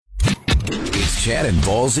Chad and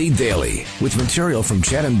Ballsy Daily, with material from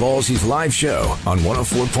Chad and Ballsy's live show on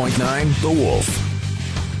 104.9 The Wolf.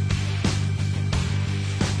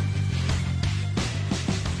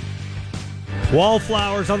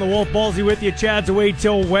 Wallflowers on the Wolf. Ballsy with you. Chad's away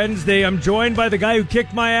till Wednesday. I'm joined by the guy who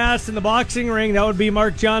kicked my ass in the boxing ring. That would be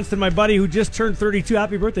Mark Johnston, my buddy who just turned 32.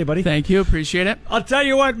 Happy birthday, buddy. Thank you. Appreciate it. I'll tell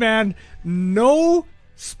you what, man. No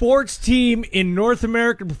sports team in North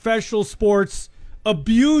American professional sports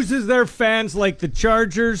abuses their fans like the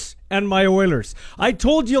Chargers and my Oilers. I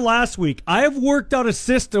told you last week, I have worked out a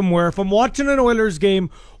system where if I'm watching an Oilers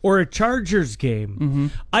game or a Chargers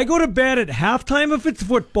game, I go to bed at halftime if it's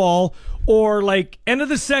football or like end of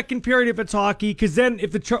the second period if it's hockey, because then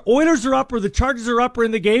if the Oilers are up or the Chargers are up or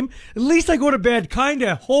in the game, at least I go to bed kind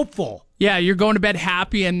of hopeful. Yeah, you're going to bed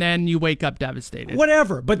happy and then you wake up devastated.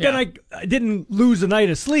 Whatever. But then I didn't lose a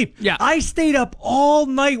night of sleep. Yeah. I stayed up all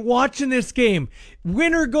night watching this game.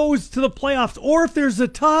 Winner goes to the playoffs, or if there's a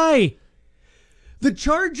tie. The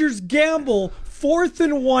Chargers gamble 4th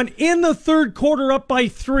and 1 in the third quarter up by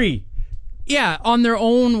 3. Yeah, on their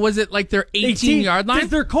own, was it like their 18-yard line? Does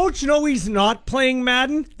their coach know he's not playing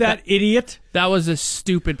Madden? That idiot. That was a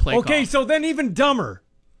stupid play call. Okay, so then even dumber.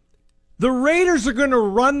 The Raiders are going to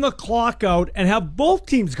run the clock out and have both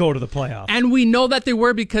teams go to the playoffs. And we know that they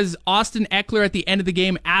were because Austin Eckler at the end of the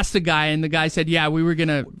game asked a guy, and the guy said, yeah, we were going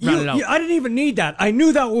to run it out. I didn't even need that. I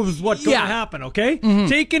knew that was what's going to happen, okay?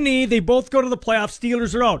 Take a knee. They both go to the playoffs.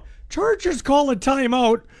 Steelers are out. Chargers call a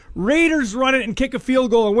timeout. Raiders run it and kick a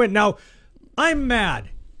field goal and win. Now, I'm mad.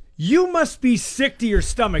 You must be sick to your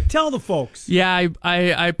stomach. Tell the folks. Yeah,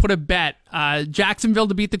 I put a bet. Jacksonville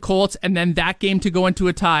to beat the Colts, and then that game to go into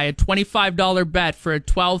a tie. A $25 bet for a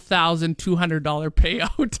 $12,200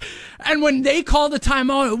 payout. And when they called the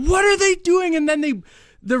timeout, what are they doing? And then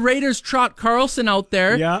the Raiders trot Carlson out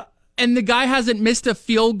there. Yeah. And the guy hasn't missed a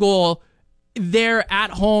field goal there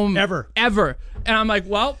at home. Ever. And I'm like,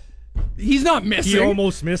 well, he's not missing. He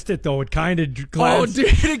almost missed it, though. It kind of Oh, glanced.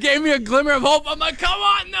 dude, it gave me a glimmer of hope. I'm like, come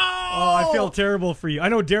on, no! Oh, I feel terrible for you. I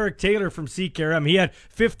know Derek Taylor from CKRM. He had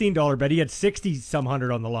 $15 bet. He had 60-some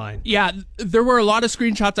hundred on the line. Yeah, there were a lot of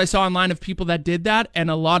screenshots I saw online of people that did that, and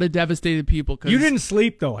a lot of devastated people. You didn't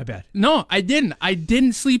sleep, though, I bet. No, I didn't. I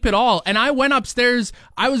didn't sleep at all. And I went upstairs.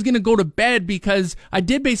 I was going to go to bed because I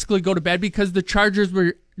did basically go to bed because the Chargers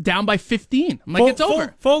were down by 15. I'm like, it's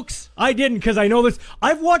over. Folks, I didn't because I know this.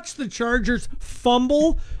 I've watched the Chargers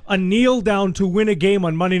fumble a kneel down to win a game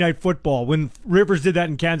on Monday Night Football when Rivers did that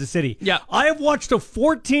in Kansas City. Yeah. I have watched a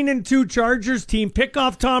 14-2 Chargers team pick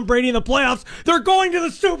off Tom Brady in the playoffs. They're going to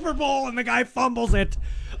the Super Bowl and the guy fumbles it.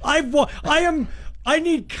 I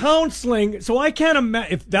need counseling, so I can't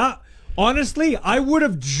imagine if that. Honestly, I would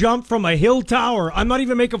have jumped from a hill tower. I'm not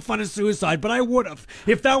even making fun of suicide, but I would have.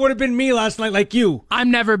 If that would have been me last night, like you.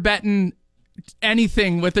 I'm never betting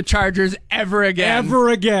anything with the Chargers ever again. Ever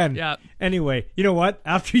again. Yeah. Anyway, you know what?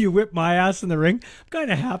 After you whip my ass in the ring, I'm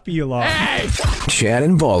kind of happy you lost. Hey! Chad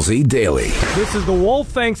and Ballsy Daily. This is The Wolf.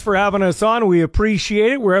 Thanks for having us on. We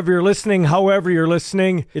appreciate it. Wherever you're listening, however you're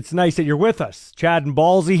listening, it's nice that you're with us. Chad and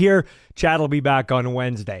Ballsy here. Chad will be back on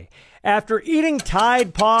Wednesday. After eating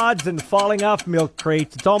Tide Pods and falling off milk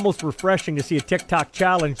crates, it's almost refreshing to see a TikTok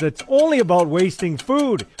challenge that's only about wasting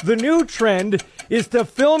food. The new trend is to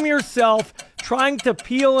film yourself trying to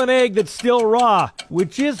peel an egg that's still raw,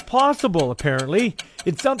 which is possible, apparently.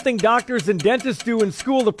 It's something doctors and dentists do in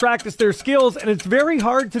school to practice their skills, and it's very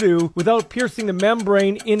hard to do without piercing the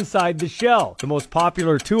membrane inside the shell. The most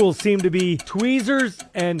popular tools seem to be tweezers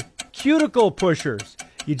and cuticle pushers.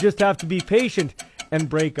 You just have to be patient and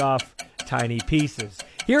break off tiny pieces.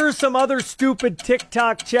 Here are some other stupid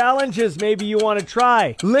TikTok challenges maybe you want to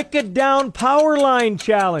try. Lick it down power line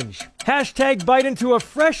challenge. Hashtag bite into a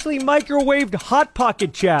freshly microwaved Hot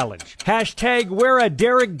Pocket challenge. Hashtag wear a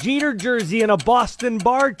Derek Jeter jersey in a Boston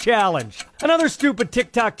bar challenge. Another stupid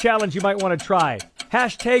TikTok challenge you might want to try.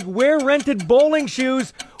 Hashtag wear rented bowling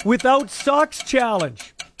shoes without socks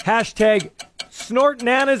challenge. Hashtag snort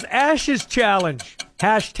Nana's ashes challenge.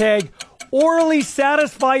 Hashtag orally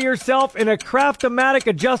satisfy yourself in a Craft-O-Matic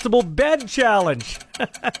adjustable bed challenge.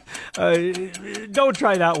 Don't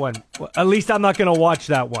try that one. Well, at least I'm not going to watch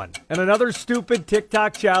that one. And another stupid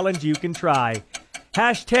TikTok challenge you can try.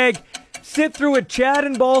 Hashtag sit through a Chad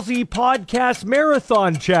and Ballsy podcast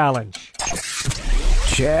marathon challenge.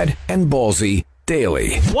 Chad and Ballsy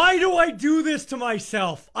Daily. Why do I do this to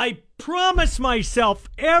myself? I promise myself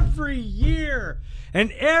every year,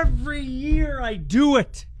 and every year I do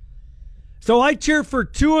it. So I cheer for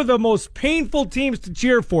two of the most painful teams to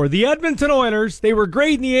cheer for. The Edmonton Oilers, they were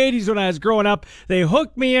great in the 80s when I was growing up. They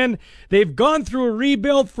hooked me in. They've gone through a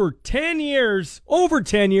rebuild for 10 years, over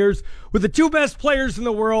 10 years, with the two best players in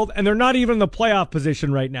the world, and they're not even in the playoff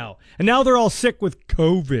position right now. And now they're all sick with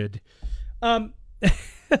COVID. And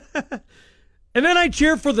then I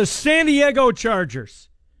cheer for the San Diego Chargers,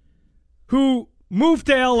 who moved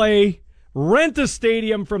to L.A., rent a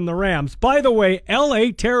stadium from the Rams. By the way,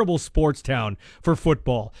 L.A., terrible sports town for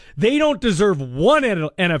football. They don't deserve one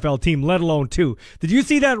NFL team, let alone two. Did you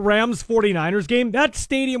see that Rams 49ers game? That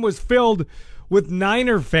stadium was filled with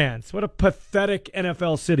Niner fans. What a pathetic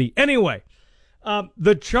NFL city. Anyway,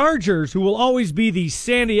 the Chargers, who will always be the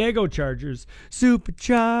San Diego Chargers,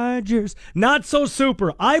 Superchargers, not so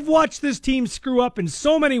super. I've watched this team screw up in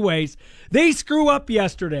so many ways. They screw up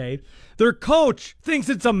yesterday. Their coach thinks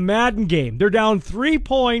it's a Madden game. They're down 3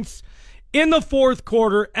 points in the fourth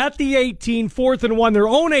quarter at the 18, 4th and 1, their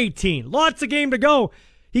own 18. Lots of game to go.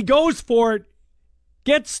 He goes for it,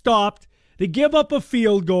 gets stopped. They give up a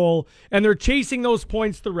field goal, and they're chasing those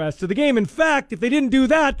points the rest of the game. In fact, if they didn't do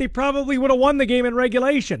that, they probably would have won the game in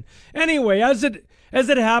regulation. Anyway, as it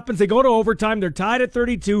happens, they go to overtime. They're tied at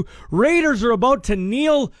 32. Raiders are about to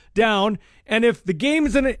kneel down, and if the game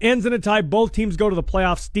ends in a tie, both teams go to the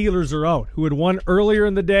playoffs. Steelers are out, who had won earlier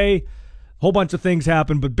in the day. A whole bunch of things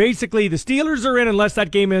happened, but basically the Steelers are in unless that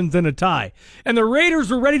game ends in a tie. And the Raiders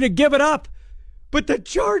were ready to give it up, but the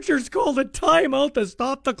Chargers called a timeout to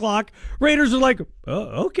stop the clock. Raiders are like,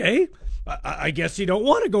 oh, okay, I guess you don't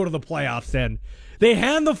want to go to the playoffs then. They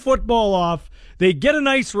hand the football off. They get a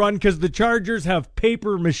nice run because the Chargers have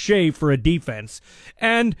paper mache for a defense.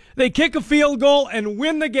 And they kick a field goal and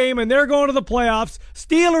win the game, and they're going to the playoffs.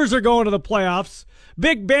 Steelers are going to the playoffs.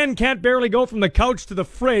 Big Ben can't barely go from the couch to the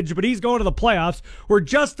fridge, but he's going to the playoffs, where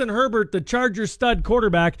Justin Herbert, the Chargers stud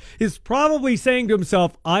quarterback, is probably saying to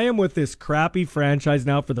himself, I am with this crappy franchise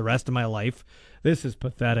now for the rest of my life. This is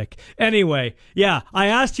pathetic. Anyway, yeah, I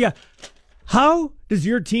asked you, how does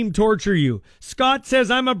your team torture you? Scott says,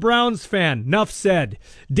 I'm a Browns fan. Nuff said.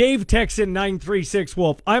 Dave texts in 936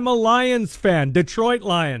 Wolf. I'm a Lions fan. Detroit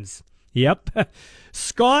Lions. Yep.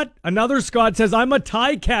 Another Scott says, I'm a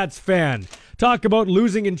Ticats fan. Talk about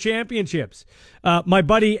losing in championships. My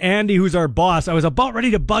buddy Andy, who's our boss, I was about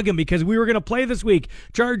ready to bug him because we were going to play this week.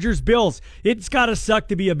 Chargers-Bills. It's got to suck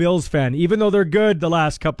to be a Bills fan, even though they're good the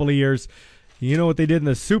last couple of years. You know what they did in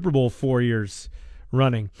the Super Bowl 4 years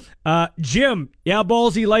running. Jim, yeah,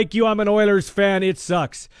 ballsy like you, I'm an Oilers fan. It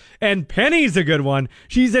sucks. And Penny's a good one.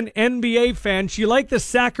 She's an NBA fan. She liked the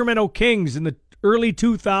Sacramento Kings in the early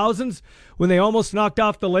 2000s when they almost knocked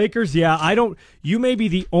off the Lakers. Yeah, you may be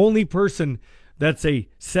the only person that's a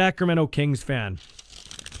Sacramento Kings fan.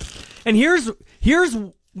 And here's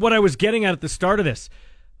what I was getting at the start of this.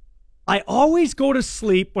 I always go to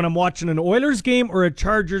sleep when I'm watching an Oilers game or a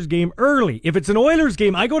Chargers game early. If it's an Oilers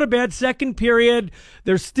game, I go to bed second period.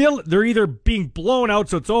 They're either being blown out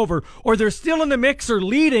so it's over, or they're still in the mix or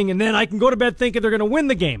leading, and then I can go to bed thinking they're going to win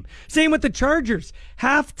the game. Same with the Chargers.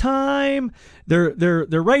 Halftime, they're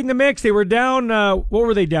right in the mix. They were down, what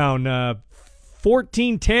were they down? 14-10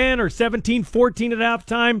 or 17-14 at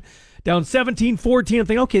halftime. Down 17-14, I'm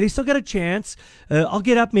thinking, okay, they still got a chance. I'll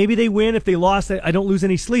get up. Maybe they win. If they lost, I don't lose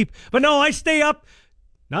any sleep. But no, I stay up.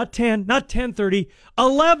 Not 10, not 10:30,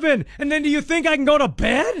 11. And then do you think I can go to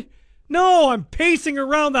bed? No, I'm pacing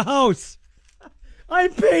around the house.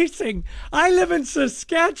 I'm pacing. I live in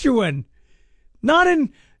Saskatchewan, not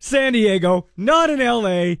in San Diego, not in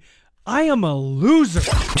L.A. I am a loser.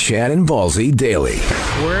 Chad and Ballsy Daily.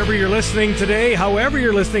 Wherever you're listening today, however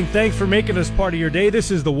you're listening, thanks for making us part of your day. This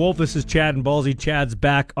is The Wolf. This is Chad and Ballsy. Chad's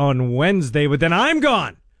back on Wednesday, but then I'm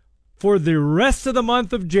gone for the rest of the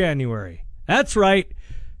month of January. That's right.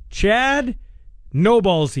 Chad, no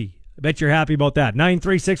Ballsy. I bet you're happy about that.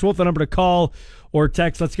 936 Wolf, the number to call or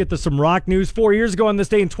text. Let's get to some rock news. 4 years ago on this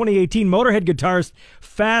day in 2018, Motorhead guitarist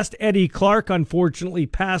Fast Eddie Clarke unfortunately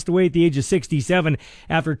passed away at the age of 67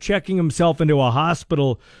 after checking himself into a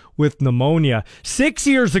hospital with pneumonia. 6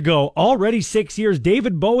 years ago, already 6 years,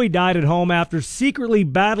 David Bowie died at home after secretly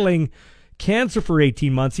battling cancer for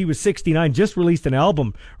 18 months. He was 69, just released an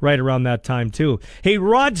album right around that time too. Hey,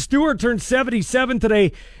 Rod Stewart turned 77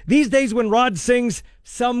 today. These days when Rod sings,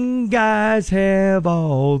 some guys have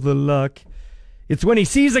all the luck, it's when he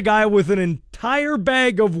sees a guy with an entire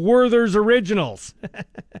bag of Werther's Originals.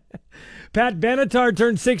 Pat Benatar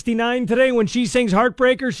turned 69 today. When she sings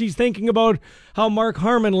Heartbreaker, she's thinking about how Mark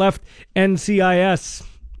Harmon left NCIS.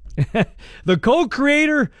 The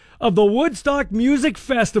co-creator of the Woodstock Music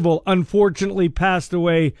Festival unfortunately passed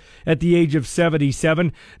away at the age of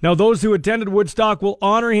 77. Now, those who attended Woodstock will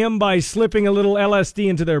honor him by slipping a little LSD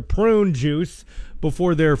into their prune juice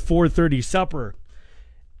before their 4:30 supper.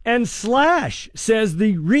 And Slash says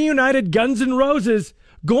the reunited Guns N' Roses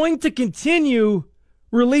going to continue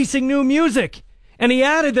releasing new music. And he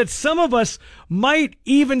added that some of us might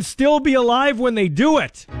even still be alive when they do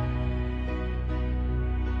it.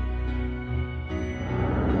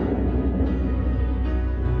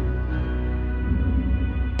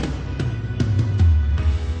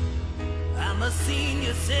 I'm a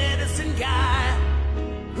senior citizen guy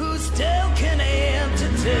who still can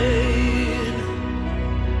entertain.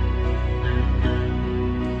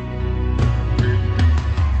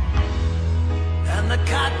 And the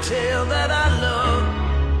cocktail that I love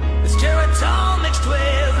is Geritol mixed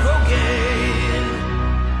with Rogaine.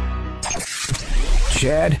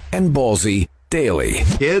 Chad and Ballsy daily.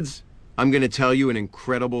 Kids, I'm going to tell you an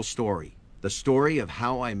incredible story. The story of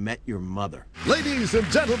how I met your mother. Ladies and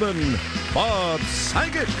gentlemen, Bob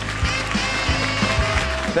Saget.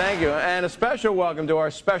 Thank you, and a special welcome to our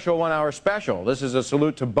special 1 hour special. This is a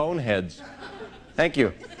salute to boneheads. Thank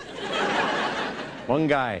you. One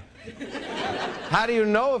guy. How do you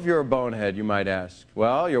know if you're a bonehead, you might ask?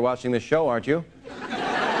 Well, you're watching this show, aren't you?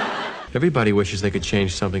 Everybody wishes they could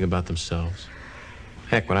change something about themselves.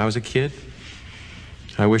 Heck, when I was a kid,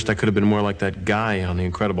 I wished I could have been more like that guy on The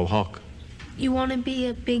Incredible Hulk. You want to be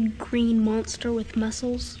a big green monster with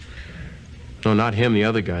muscles? No, not him, the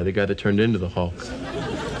other guy, the guy that turned into the Hulk.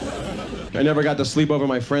 I never got to sleep over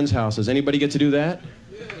my friends' houses. Anybody get to do that?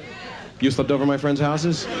 You slept over my friends'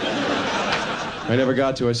 houses? I never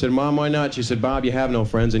got to. I said, Mom, why not? She said, Bob, you have no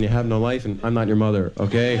friends and you have no life, and I'm not your mother,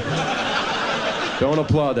 okay? Don't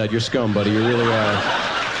applaud that. You're scum, buddy. You really are.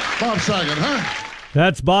 Bob Saget, huh?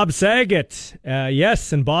 That's Bob Saget.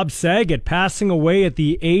 Yes, and Bob Saget passing away at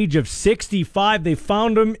the age of 65. They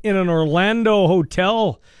found him in an Orlando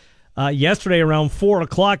hotel yesterday around 4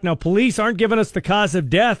 o'clock. Now, police aren't giving us the cause of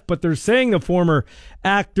death, but they're saying the former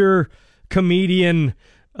actor, comedian,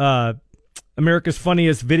 America's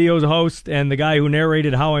Funniest Videos host, and the guy who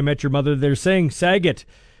narrated How I Met Your Mother, they're saying Saget.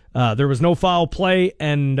 There was no foul play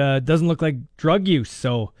and doesn't look like drug use.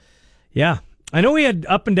 So, yeah. I know he had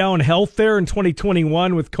up and down health there in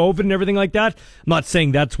 2021 with COVID and everything like that. I'm not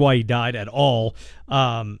saying that's why he died at all.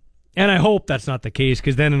 And I hope that's not the case,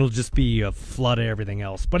 because then it'll just be a flood of everything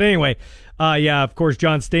else. But anyway, yeah, of course,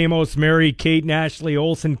 John Stamos, Mary, Kate, Ashley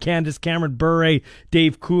Olsen, Candace Cameron Bure,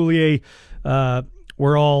 Dave Coulier,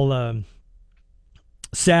 were all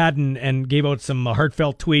sad and gave out some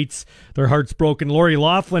heartfelt tweets. Their hearts broken. Lori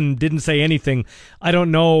Loughlin didn't say anything. I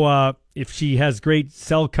don't know if she has great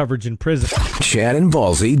cell coverage in prison. Chad and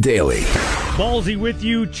Ballsy daily. Ballsy with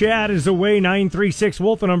you. Chad is away.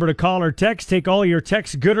 936-WOLF, the number to call or text. Take all your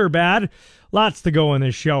texts, good or bad. Lots to go in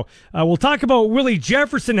this show. We'll talk about what Willie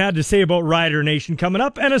Jefferson had to say about Rider Nation coming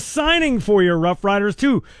up, and a signing for your Rough Riders,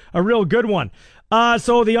 too. A real good one.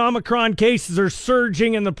 So the Omicron cases are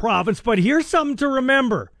surging in the province, but here's something to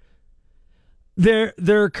remember. There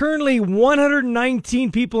are currently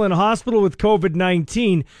 119 people in hospital with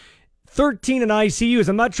COVID-19, 13 in ICUs.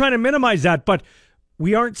 I'm not trying to minimize that, but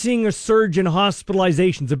we aren't seeing a surge in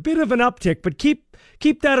hospitalizations. A bit of an uptick, but keep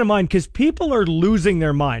that in mind, because people are losing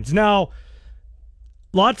their minds. Now,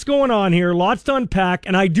 lots going on here, lots to unpack,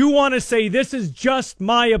 and I do want to say this is just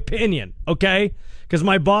my opinion, okay? Because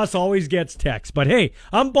my boss always gets texts. But hey,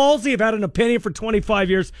 I'm ballsy. I've had an opinion for 25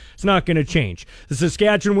 years. It's not going to change. The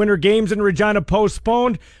Saskatchewan Winter Games in Regina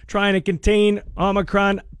postponed, trying to contain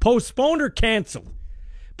Omicron. Postponed or canceled?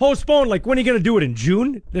 Postponed, like when are you going to do it, in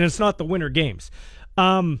June? Then it's not the Winter Games.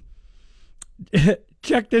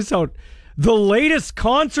 Check this out. The latest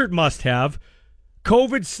concert must-have,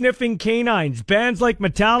 COVID-sniffing canines. Bands like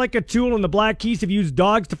Metallica, Tool, and the Black Keys have used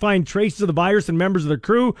dogs to find traces of the virus in members of their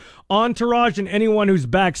crew, entourage, and anyone who's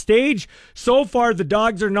backstage. So far, the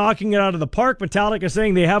dogs are knocking it out of the park. Metallica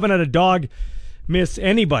saying they haven't had a dog miss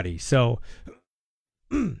anybody. So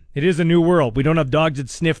it is a new world. We don't have dogs that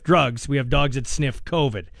sniff drugs. We have dogs that sniff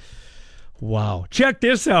COVID. Wow. Check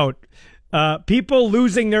this out. People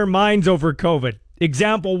losing their minds over COVID.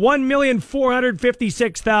 Example,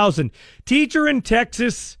 1,456,000. Teacher in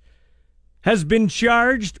Texas has been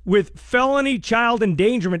charged with felony child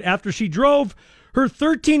endangerment after she drove her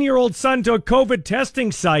 13-year-old son to a COVID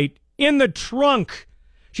testing site in the trunk.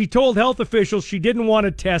 She told health officials she didn't want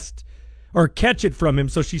to test or catch it from him,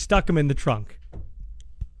 so she stuck him in the trunk.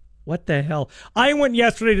 What the hell? I went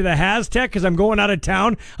yesterday to the Haztech because I'm going out of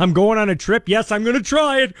town. I'm going on a trip. Yes, I'm going to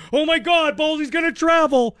try it. Oh, my God, Ballsy's going to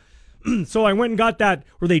travel. So I went and got that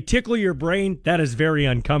where they tickle your brain. That is very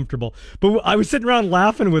uncomfortable. But I was sitting around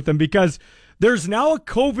laughing with them because there's now a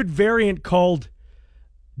COVID variant called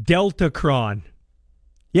Deltacron.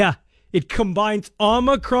 Yeah, it combines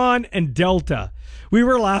Omicron and Delta. We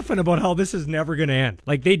were laughing about how this is never going to end.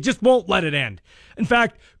 Like, they just won't let it end. In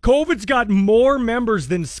fact, COVID's got more members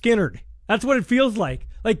than Skinnerd. That's what it feels like.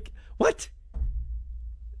 Like, what?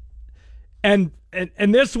 And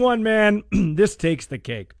this one, man, this takes the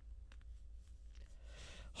cake.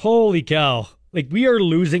 Holy cow. Like, we are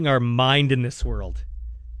losing our mind in this world.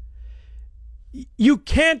 You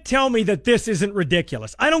can't tell me that this isn't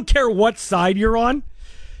ridiculous. I don't care what side you're on.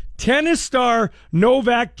 Tennis star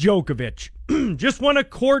Novak Djokovic just won a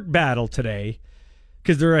court battle today,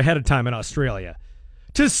 because they're ahead of time in Australia,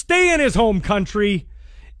 to stay in his home country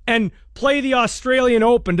and play the Australian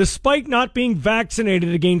Open despite not being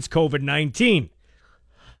vaccinated against COVID-19.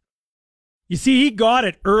 You see, he got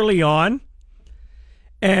it early on,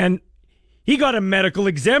 and he got a medical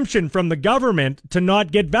exemption from the government to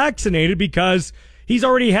not get vaccinated because he's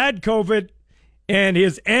already had COVID and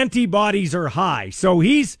his antibodies are high. So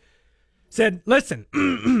he's said, listen,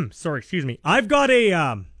 I've got a,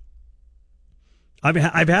 I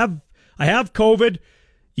have COVID.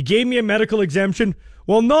 You gave me a medical exemption.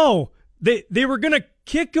 Well, no, they were going to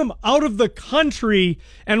kick him out of the country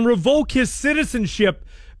and revoke his citizenship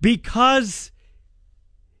because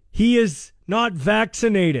he is not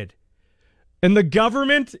vaccinated. And the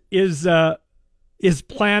government is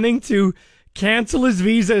planning to cancel his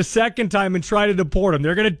visa a second time and try to deport him.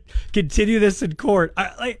 They're going to continue this in court.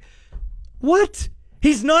 What?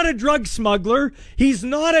 He's not a drug smuggler. He's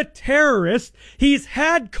not a terrorist. He's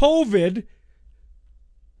had COVID.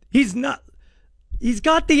 He's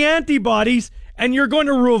got the antibodies, and you're going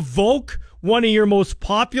to revoke one of your most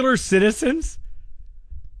popular citizens?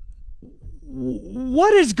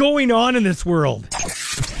 What is going on in this world?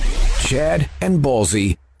 Chad and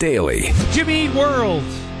Ballsy daily. Jimmy World.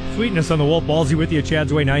 Sweetness on the Wolf. Ballsy with you.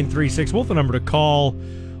 Chad's Way 936. Wolf, the number to call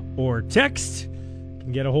or text. You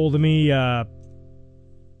can get a hold of me that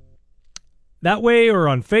way, or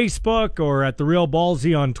on Facebook, or at The Real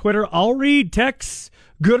Ballsy on Twitter. I'll read texts,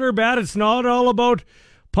 good or bad. It's not all about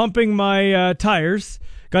pumping my tires.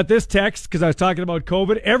 Got this text because I was talking about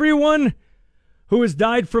COVID. Everyone who has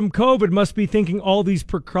died from COVID must be thinking all these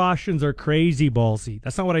precautions are crazy, Ballsy.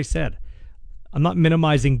 That's not what I said. I'm not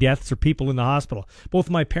minimizing deaths or people in the hospital. Both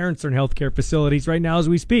my parents are in healthcare facilities right now as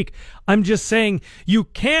we speak. I'm just saying you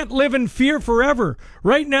can't live in fear forever.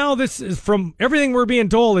 Right now, this is from everything we're being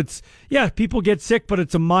told. It's, yeah, people get sick, but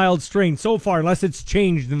it's a mild strain so far, unless it's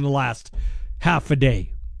changed in the last half a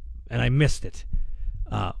day. And I missed it,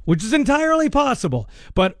 which is entirely possible.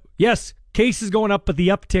 But yes, cases going up, but the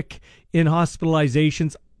uptick in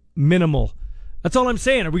hospitalizations, minimal. That's all I'm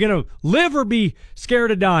saying. Are we going to live or be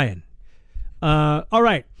scared of dying? All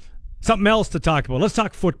right, something else to talk about. Let's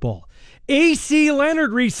talk football. AC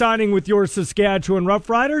Leonard re-signing with your Saskatchewan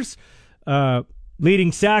Roughriders.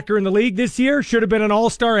 Leading sacker in the league this year. Should have been an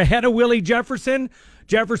all-star ahead of Willie Jefferson.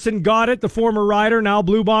 Jefferson got it, the former Rider, now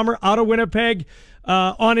Blue Bomber, out of Winnipeg.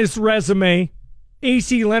 On his resume,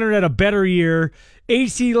 AC Leonard had a better year.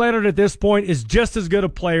 AC Leonard at this point is just as good a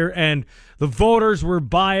player, and the voters were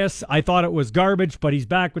biased. I thought it was garbage, but he's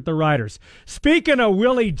back with the Riders. Speaking of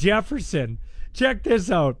Willie Jefferson, check this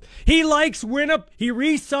out. He likes Winnipeg. He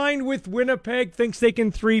re-signed with Winnipeg, thinks they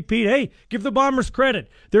can three-peat. Hey, give the Bombers credit.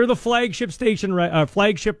 They're the flagship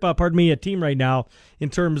team right now in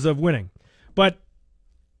terms of winning. But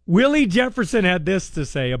Willie Jefferson had this to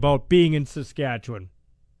say about being in Saskatchewan.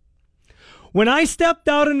 When I stepped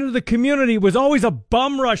out into the community, it was always a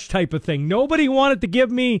bum rush type of thing. Nobody wanted to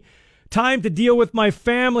give me time to deal with my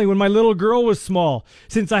family when my little girl was small,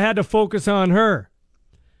 since I had to focus on her.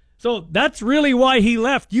 So that's really why he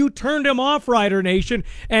left. You turned him off, Rider Nation,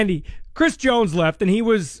 and Chris Jones left, and he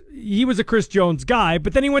was a Chris Jones guy,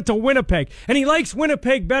 but then he went to Winnipeg, and he likes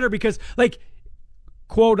Winnipeg better because, like,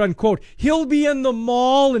 quote unquote, he'll be in the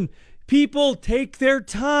mall and people take their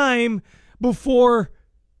time before,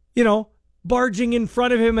 barging in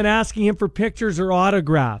front of him and asking him for pictures or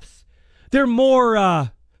autographs. They're more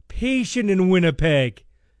patient in Winnipeg.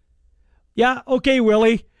 Yeah, okay,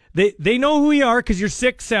 Willie. They know who you are because you're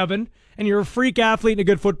 6'7", and you're a freak athlete and a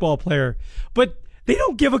good football player. But they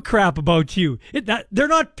don't give a crap about you. They're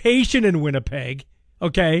not patient in Winnipeg,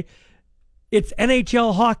 okay? It's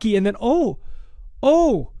NHL hockey, and then,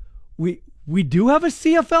 we do have a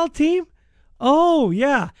CFL team? Oh,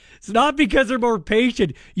 yeah. It's not because they're more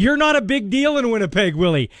patient. You're not a big deal in Winnipeg,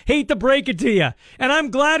 Willie. Hate to break it to you. And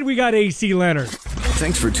I'm glad we got AC Leonard.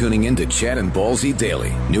 Thanks for tuning in to Chad and Ballsy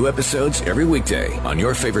Daily. New episodes every weekday on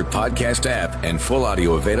your favorite podcast app and full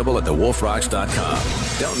audio available at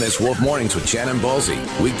thewolfrocks.com. Don't miss Wolf Mornings with Chad and Ballsy.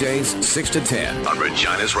 Weekdays 6 to 10 on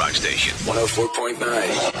Regina's Rock Station. 104.9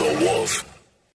 The Wolf.